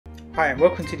Hi and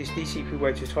welcome to this 𝗖cie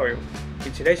word tutorial.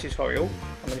 In today's tutorial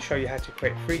I'm going to show you how to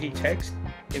create 3D text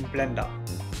in Blender.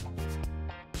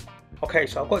 Okay,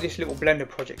 so I've got this little Blender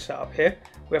project set up here.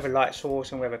 We have a light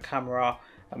source and we have a camera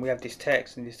and we have this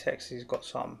text, and this text has got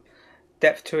some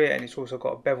depth to it and it's also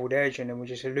got a beveled edge, and then we're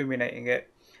just illuminating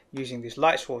it using this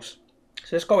light source. So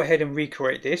let's go ahead and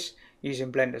recreate this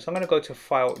using Blender. So I'm going to go to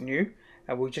File, New,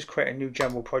 and we'll just create a new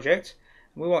general project.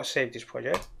 We won't save this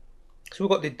project. So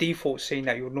we've got the default scene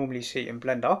that you would normally see in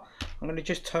Blender. I'm going to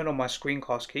just turn on my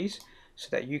screencast keys so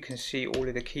that you can see all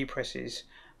of the key presses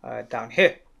down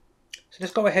here. So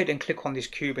let's go ahead and click on this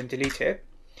cube and delete it.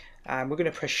 And we're going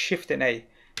to press Shift and A.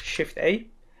 Shift A.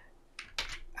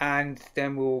 And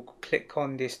then we'll click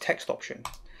on this text option.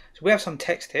 So we have some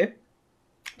text here.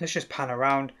 Let's just pan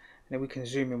around and then we can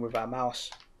zoom in with our mouse.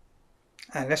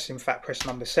 And let's in fact press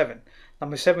number 7.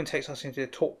 Number 7 takes us into the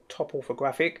top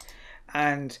orthographic,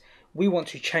 and we want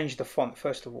to change the font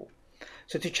first of all.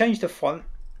 So to change the font,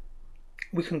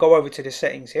 we can go over to the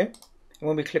settings here, and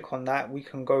when we click on that we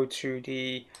can go to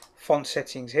the font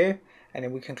settings here, and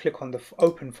then we can click on the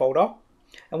open folder,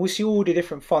 and we'll see all the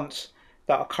different fonts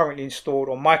that are currently installed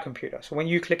on my computer. So when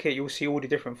you click it, you'll see all the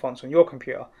different fonts on your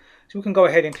computer. So we can go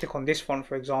ahead and click on this font,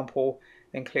 for example,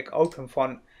 then click open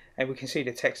font, and we can see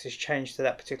the text has changed to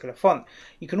that particular font.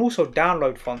 You can also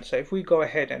download fonts. So if we go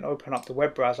ahead and open up the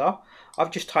web browser, I've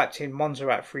just typed in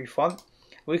Montserrat free font.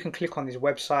 We can click on this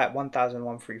website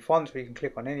 1001 free fonts. We can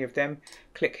click on any of them,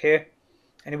 click here,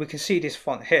 and then we can see this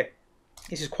font here.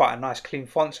 This is quite a nice clean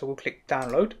font, so we'll click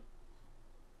download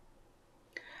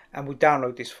and we'll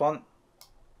download this font.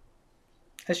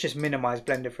 Let's just minimize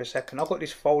Blender for a second. I've got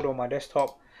this folder on my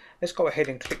desktop. Let's go ahead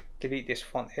and click delete this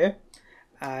font here,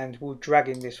 and we'll drag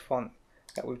in this font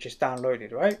that we've just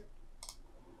downloaded, right?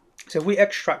 So if we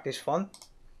extract this font,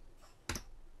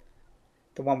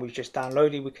 the one we've just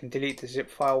downloaded, we can delete the zip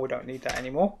file. We don't need that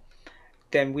anymore.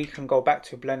 Then we can go back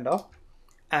to Blender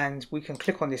and we can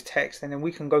click on this text, and then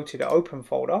we can go to the open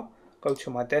folder, go to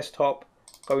my desktop,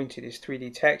 go into this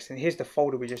 3D text, and here's the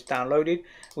folder we just downloaded.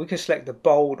 We can select the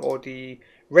bold or the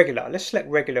regular. Let's select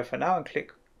regular for now and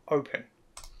click open.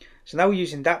 So now we're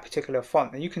using that particular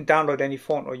font, and you can download any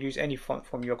font or use any font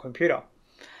from your computer.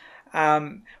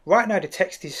 Right now the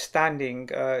text is standing,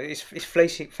 it's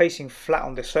facing flat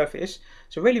on the surface,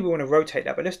 so really we want to rotate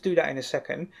that, but let's do that in a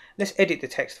second. Let's edit the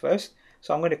text first.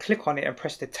 So I'm going to click on it and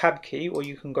press the tab key, or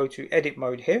you can go to edit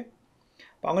mode here.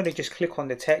 But I'm going to just click on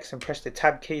the text and press the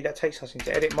tab key. That takes us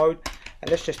into edit mode, and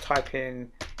let's just type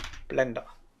in Blender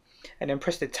and then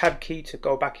press the tab key to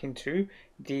go back into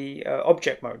the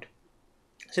object mode.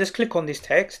 So let's click on this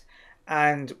text,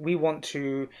 and we want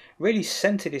to really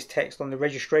center this text on the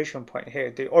registration point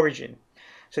here, the origin.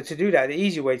 So to do that, the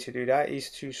easy way to do that is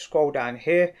to scroll down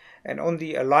here, and on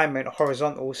the alignment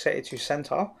horizontal, set it to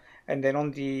center, and then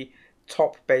on the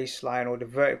top baseline or the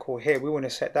vertical here, we want to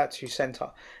set that to center.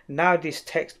 Now this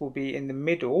text will be in the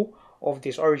middle of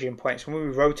this origin point, so when we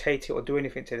rotate it or do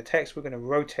anything to the text, we're going to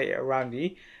rotate it around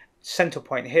the center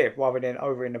point here rather than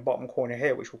over in the bottom corner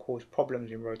here, which will cause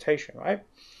problems in rotation, right?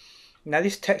 Now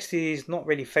this text is not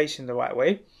really facing the right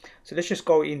way, so let's just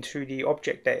go into the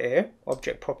object data here,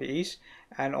 object properties,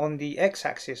 and on the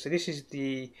x-axis, so this is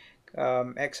the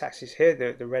x-axis here,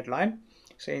 the red line.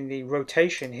 So in the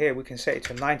rotation here, we can set it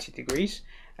to 90 degrees,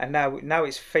 and now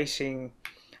it's facing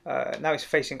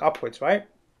upwards, right?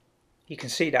 You can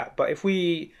see that. But if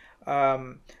we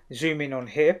zoom in on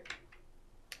here,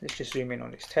 let's just zoom in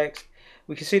on this text,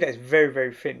 we can see that it's very,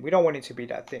 very thin. We don't want it to be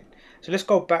that thin. So let's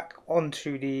go back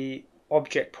onto the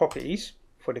object properties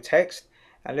for the text,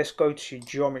 and let's go to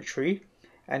geometry,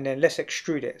 and then let's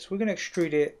extrude it. So we're going to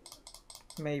extrude it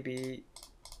maybe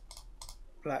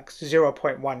like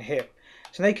 0.1 here.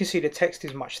 So now you can see the text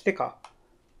is much thicker.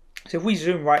 So if we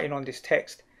zoom right in on this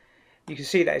text, you can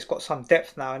see that it's got some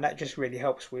depth now, and that just really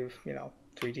helps with,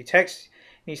 3D text.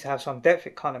 It needs to have some depth,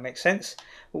 it kind of makes sense.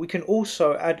 But we can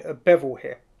also add a bevel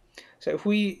here. So if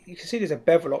you can see there's a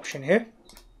bevel option here,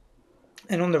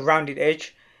 and on the rounded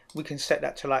edge we can set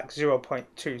that to like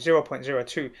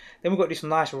 0.02. Then we've got this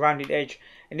nice rounded edge,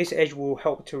 and this edge will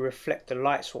help to reflect the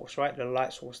light source, right? The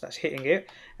light source that's hitting it,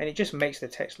 and it just makes the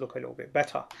text look a little bit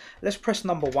better. Let's press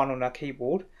number 1 on our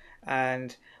keyboard,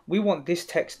 and we want this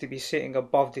text to be sitting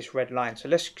above this red line. So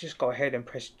let's just go ahead and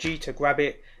press G to grab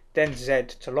it, then Z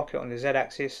to lock it on the Z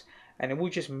axis, and then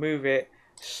we'll just move it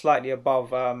slightly above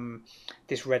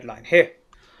this red line here.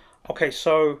 Okay,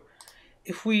 so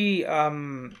if we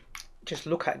just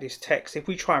look at this text, if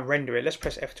we try and render it, let's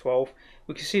press F12,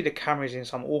 we can see the camera is in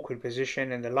some awkward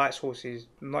position and the light source is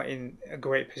not in a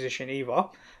great position either.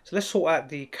 So let's sort out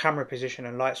the camera position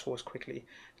and light source quickly.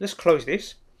 Let's close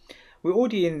this. we're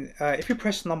already in, if you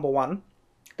press number 1,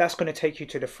 that's going to take you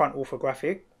to the front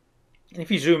orthographic. And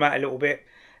if you zoom out a little bit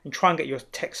and try and get your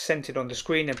text centered on the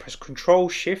screen, and press Control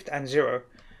Shift and 0,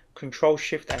 Control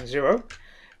Shift and 0,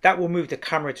 that will move the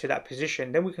camera to that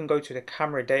position. Then we can go to the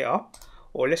camera data,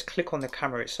 or let's click on the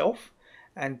camera itself,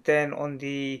 and then on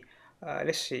the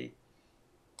let's see,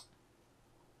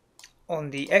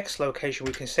 on the X location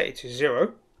we can set it to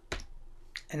 0,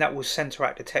 and that will center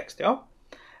out the text there.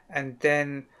 And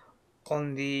then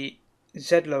on the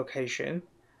Z location,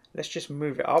 let's just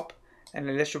move it up, and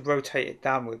then let's just rotate it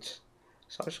downwards.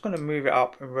 So I'm just going to move it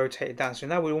up and rotate it down. So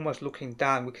now we're almost looking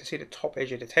down. We can see the top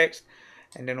edge of the text,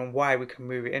 and then on Y we can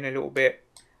move it in a little bit.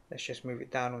 Let's just move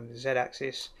it down on the Z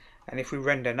axis. And if we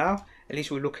render now, at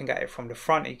least we're looking at it from the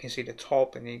front. You can see the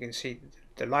top, and you can see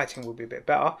the lighting will be a bit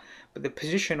better. But the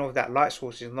position of that light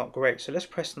source is not great. So let's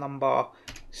press number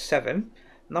 7.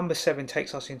 Number 7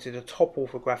 takes us into the top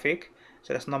orthographic.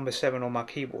 So that's number 7 on my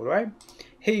keyboard, right?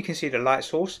 Here you can see the light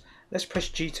source. Let's press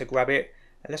G to grab it,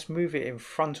 and let's move it in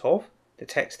front of the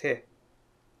text here.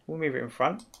 We'll move it in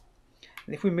front.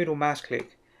 And if we middle mouse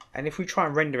click, and if we try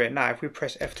and render it now, if we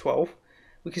press F12,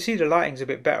 we can see the lighting's a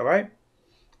bit better, right?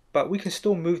 But we can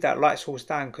still move that light source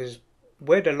down, because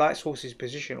where the light source is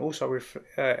positioned also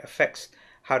affects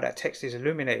how that text is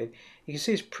illuminated. You can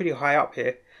see it's pretty high up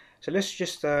here. So let's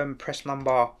just press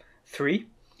number 3.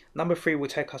 Number 3 will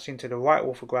take us into the right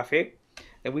orthographic.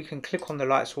 Then we can click on the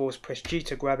light source, press G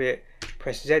to grab it,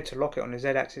 press Z to lock it on the Z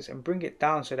axis, and bring it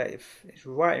down so that it's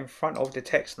right in front of the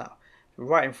text now.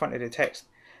 Right in front of the text.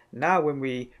 Now when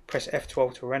we press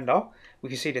F12 to render, we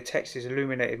can see the text is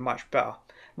illuminated much better.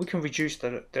 We can reduce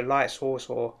the light source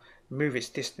or move its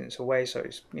distance away, so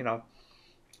it's, you know,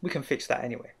 we can fix that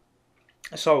anyway.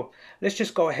 So let's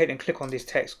just go ahead and click on this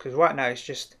text, because right now it's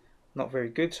just not very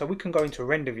good. So we can go into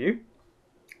render view.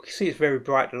 We can see it's very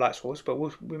bright, the light source, but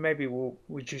maybe we'll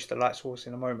reduce the light source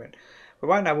in a moment. But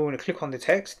right now we want to click on the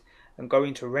text and go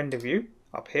into render view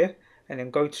up here, and then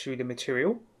go to the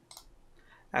material,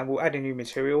 and we'll add a new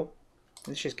material.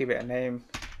 Let's just give it a name,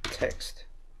 text.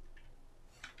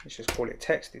 Let's just call it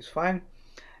text, it's fine.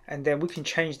 And then we can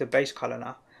change the base color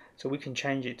now. So we can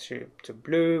change it to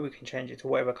blue, we can change it to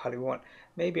whatever color we want.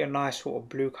 Maybe a nice sort of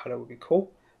blue color would be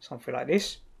cool, something like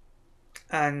this.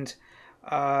 And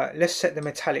let's set the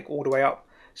metallic all the way up.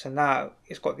 So now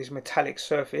it's got this metallic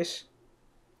surface,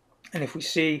 and if we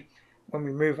see, when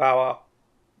we move our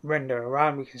render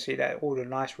around, we can see that all the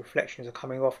nice reflections are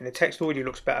coming off, and the text already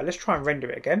looks better. Let's try and render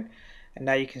it again, and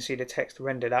now you can see the text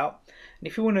rendered out. And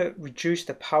if you want to reduce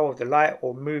the power of the light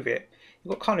or move it,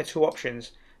 you've got kind of two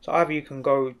options. So either you can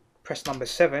go press number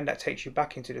 7, that takes you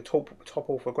back into the top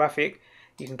orthographic.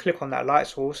 You can click on that light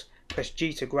source, press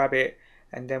G to grab it,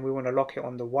 and then we want to lock it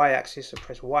on the Y axis, so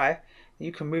press Y.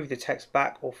 You can move the text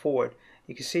back or forward.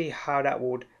 You can see how that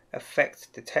would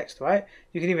affect the text, right?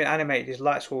 You can even animate this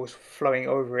light source flowing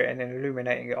over it and then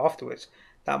illuminating it afterwards.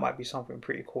 That might be something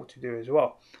pretty cool to do as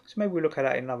well. So maybe we'll look at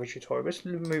that in another tutorial. Let's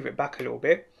move it back a little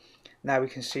bit. Now we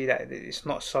can see that it's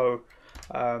not so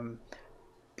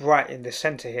bright in the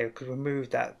center here, because we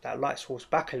moved that light source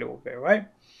back a little bit, right?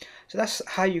 So that's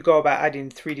how you go about adding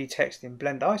 3D text in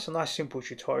Blender. It's a nice simple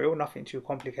tutorial, nothing too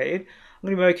complicated. I'm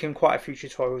going to be making quite a few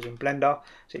tutorials in Blender,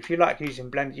 so if you like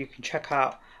using Blender, you can check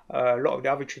out a lot of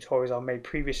the other tutorials I've made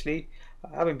previously.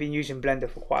 I haven't been using Blender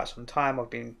for quite some time. I've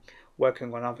been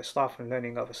working on other stuff and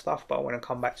learning other stuff, but I want to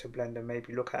come back to Blender,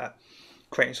 maybe look at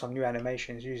creating some new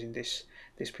animations using this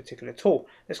particular tool.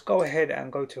 Let's go ahead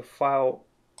and go to File,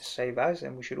 Save As,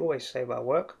 and we should always save our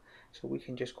work, so we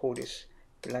can just call this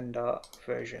Blender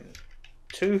version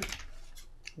 2.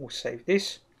 We'll save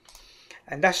this,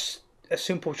 and that's a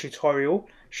simple tutorial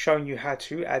showing you how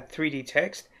to add 3D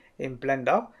text in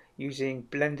Blender using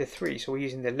Blender 3. So we're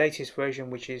using the latest version,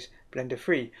 which is Blender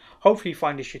 3. Hopefully you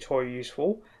find this tutorial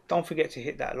useful. Don't forget to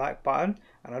hit that like button,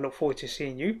 and I look forward to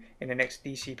seeing you in the next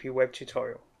DCP web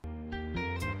tutorial.